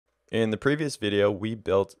In the previous video, we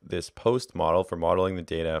built this post model for modeling the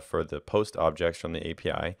data for the post objects from the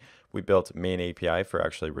API. We built main API for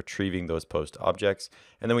actually retrieving those post objects,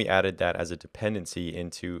 and then we added that as a dependency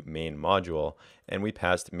into main module, and we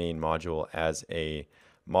passed main module as a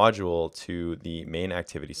module to the main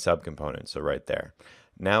activity subcomponent, so right there.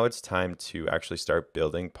 Now it's time to actually start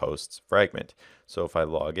building PostsFragment. So if I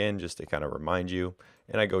log in, just to kind of remind you,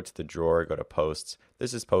 and I go to the drawer, go to posts,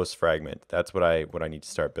 this is PostFragment. That's what I need to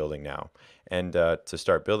start building now. And to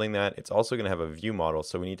start building that, it's also going to have a view model,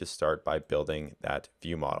 so we need to start by building that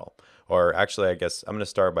view model. Or actually, I guess I'm going to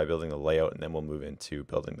start by building the layout, and then we'll move into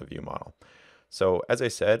building the view model. So as I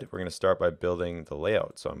said, we're going to start by building the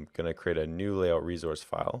layout. So I'm going to create a new layout resource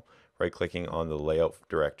file, right-clicking on the layout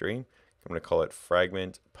directory. I'm going to call it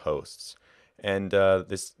Fragment Posts. And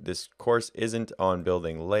this course isn't on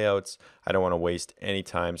building layouts. I don't want to waste any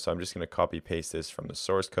time, so I'm just going to copy paste this from the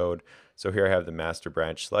source code. So here I have the master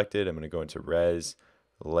branch selected. I'm going to go into res,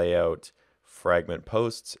 layout, fragment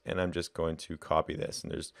posts, and I'm just going to copy this.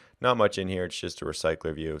 And there's not much in here. It's just a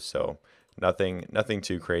recycler view, so nothing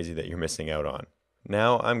too crazy that you're missing out on.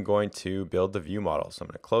 Now I'm going to build the view model. So I'm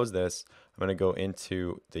going to close this. I'm going to go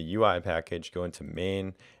into the UI package, go into main,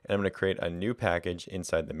 and I'm going to create a new package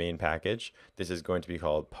inside the main package. This is going to be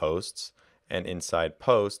called posts, and inside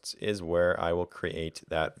posts is where I will create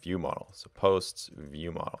that view model. So posts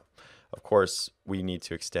view model. Of course, we need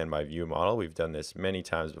to extend my view model. We've done this many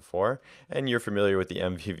times before, and you're familiar with the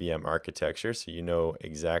MVVM architecture, so you know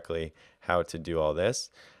exactly how to do all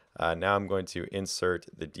this. Now I'm going to insert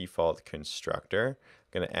the default constructor.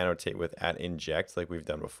 I'm going to annotate with @inject like we've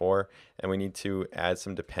done before, and we need to add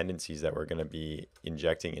some dependencies that we're going to be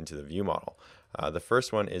injecting into the view model. The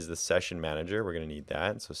first one is the session manager. We're going to need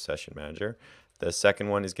that, so session manager. The second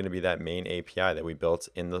one is going to be that main API that we built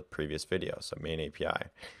in the previous video, so main API.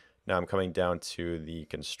 Now I'm coming down to the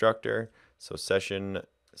constructor, so session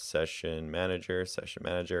manager,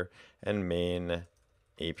 and main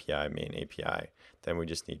API. Then we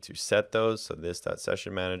just need to set those. So this dot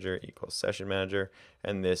session manager equals session manager,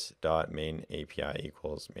 and this dot main API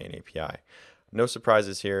equals main API. No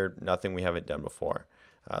surprises here, nothing we haven't done before.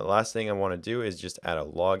 The last thing I want to do is just add a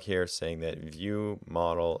log here saying that view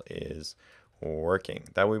model is working.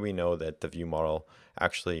 That way we know that the view model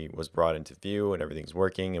actually was brought into view and everything's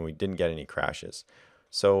working and we didn't get any crashes.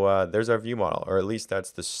 So there's our view model, or at least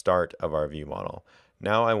that's the start of our view model.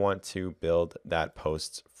 Now I want to build that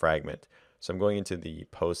posts fragment. So I'm going into the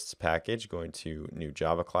posts package, going to new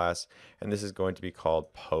Java class, and this is going to be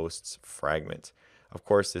called PostsFragment. Of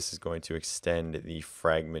course, this is going to extend the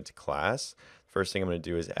fragment class. First thing I'm going to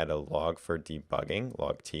do is add a log for debugging,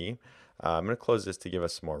 log t. I'm going to close this to give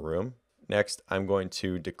us some more room. Next, I'm going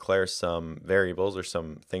to declare some variables or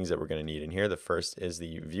some things that we're going to need in here. The first is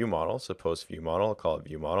the view model, so PostViewModel, I'll call it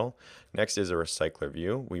view model. Next is a recycler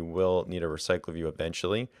view. We will need a recycler view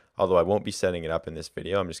eventually, although I won't be setting it up in this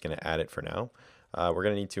video. I'm just going to add it for now. We're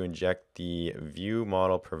going to need to inject the view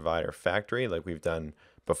model provider factory like we've done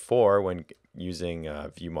before when using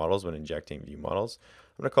view models, when injecting view models.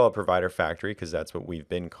 I'm going to call it provider factory because that's what we've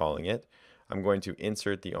been calling it. I'm going to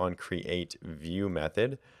insert the onCreateView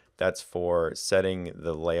method. That's for setting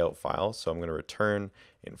the layout file. So I'm going to return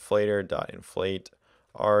inflator.inflate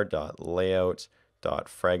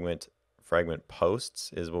r.layout.fragment. Fragment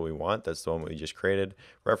posts is what we want. That's the one we just created,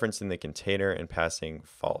 referencing the container and passing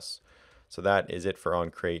false. So that is it for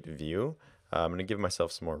onCreateView. I'm going to give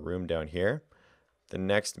myself some more room down here. The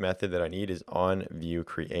next method that I need is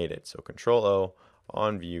onViewCreated. So Control O,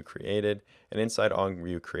 onViewCreated, and inside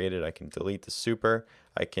onViewCreated I can delete the super.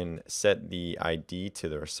 I can set the ID to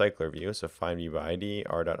the recycler view, so find view by ID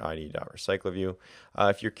r.id.recyclerView.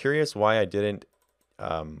 If you're curious why I didn't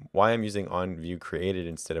why I'm using onViewCreated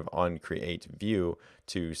instead of onCreateView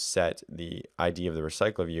to set the ID of the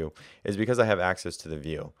recycler view, is because I have access to the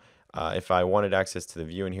view. If I wanted access to the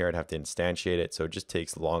view in here, I'd have to instantiate it, so it just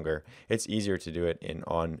takes longer. It's easier to do it in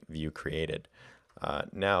onViewCreated.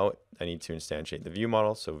 Now I need to instantiate the view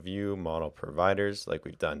model, so view model providers like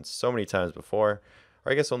we've done so many times before,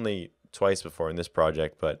 or I guess only twice before in this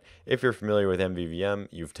project, but if you're familiar with MVVM,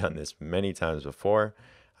 you've done this many times before.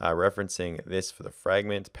 Referencing this for the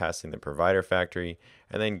fragment, passing the provider factory,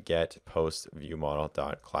 and then get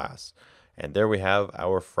postViewModel.class. And there we have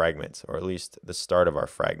our fragment, or at least the start of our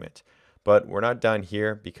fragment. But we're not done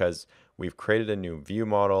here because we've created a new view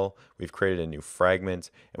model, we've created a new fragment,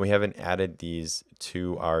 and we haven't added these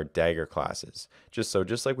to our Dagger classes, just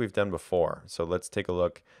like we've done before. So let's take a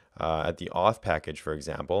look at the auth package, for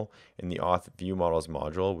example. In the auth ViewModels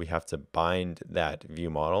module, we have to bind that view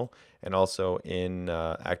model, and also in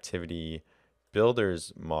activity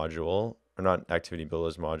builders module, or not activity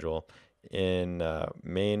builders module, in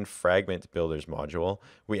main fragment builders module,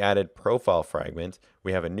 we added profile fragment.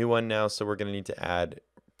 We have a new one now, so we're going to need to add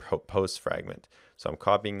post fragment. So I'm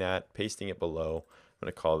copying that, pasting it below. I'm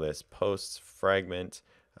going to call this post fragment,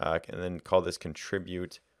 and then call this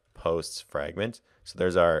contribute post fragment. So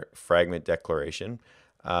there's our fragment declaration.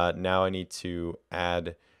 Now I need to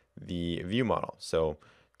add the view model. So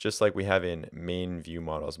just like we have in main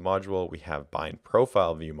ViewModels module, we have bind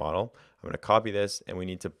profile view model. I'm going to copy this, and we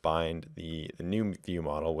need to bind the new view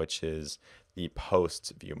model, which is the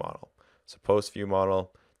post view model. So post view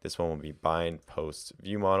model, this one will be bind post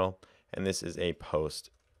view model, and this is a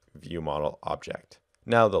post view model object.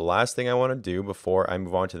 Now, the last thing I want to do before I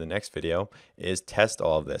move on to the next video is test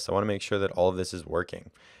all of this. I want to make sure that all of this is working.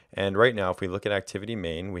 And right now, if we look at activity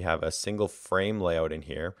main, we have a single frame layout in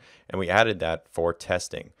here, and we added that for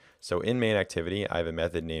testing. So in main activity, I have a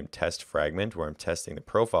method named testFragment where I'm testing the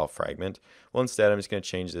profile fragment. Well, instead, I'm just going to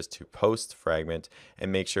change this to postFragment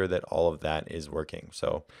and make sure that all of that is working.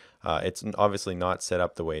 So it's obviously not set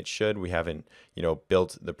up the way it should. We haven't,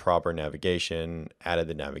 built the proper navigation, added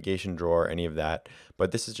the navigation drawer, any of that.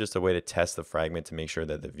 But this is just a way to test the fragment to make sure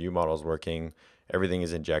that the view model is working, everything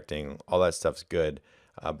is injecting, all that stuff's good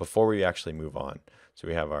before we actually move on. So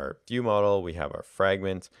we have our view model, we have our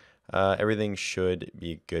fragment. Everything should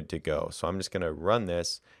be good to go. So I'm just going to run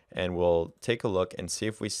this, and we'll take a look and see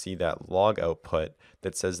if we see that log output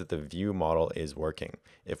that says that the view model is working.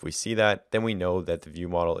 If we see that, then we know that the view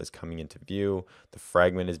model is coming into view, the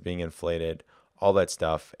fragment is being inflated, all that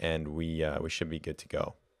stuff, and we should be good to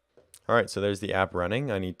go. All right, so there's the app running.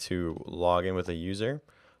 I need to log in with a user,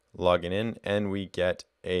 logging in, and we get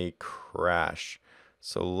a crash.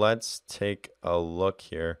 So let's take a look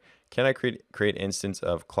here. Can I create instance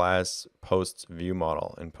of class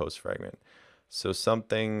PostViewModel in PostFragment? So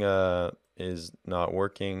something is not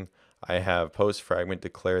working. I have PostFragment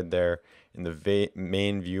declared there. In the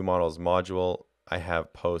main ViewModels module, I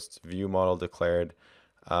have PostViewModel declared.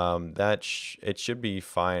 It should be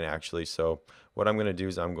fine actually. So what I'm going to do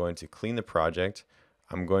is I'm going to clean the project.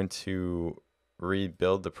 I'm going to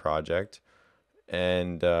rebuild the project,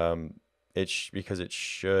 and because it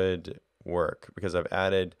should work, because I've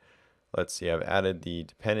added. Let's see, I've added the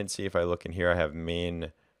dependency. If I look in here, I have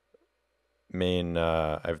I'm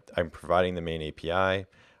providing the main API.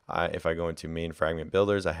 If I go into main fragment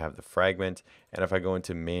builders, I have the fragment. And if I go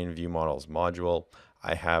into main ViewModels module,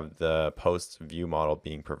 I have the post view model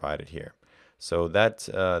being provided here. So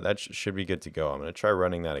that should be good to go. I'm going to try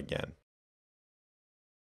running that again.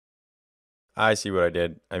 I see what I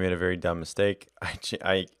did. I made a very dumb mistake.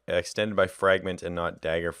 I extended by fragment and not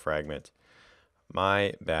Dagger fragment.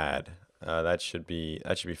 My bad. That should be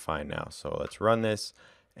fine now. So let's run this,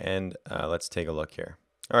 and let's take a look here.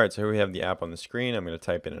 All right, so here we have the app on the screen. I'm going to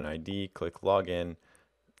type in an ID, click login.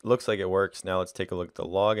 Looks like it works. Now let's take a look at the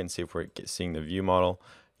log and see if we're seeing the view model.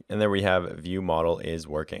 And there we have view model is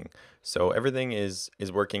working. So everything is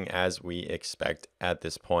working as we expect at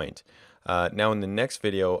this point. Now in the next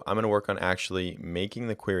video, I'm going to work on actually making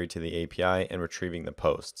the query to the API and retrieving the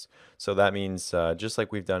posts. So that means just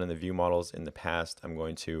like we've done in the view models in the past, I'm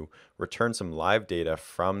going to return some live data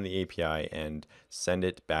from the API and send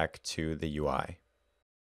it back to the UI.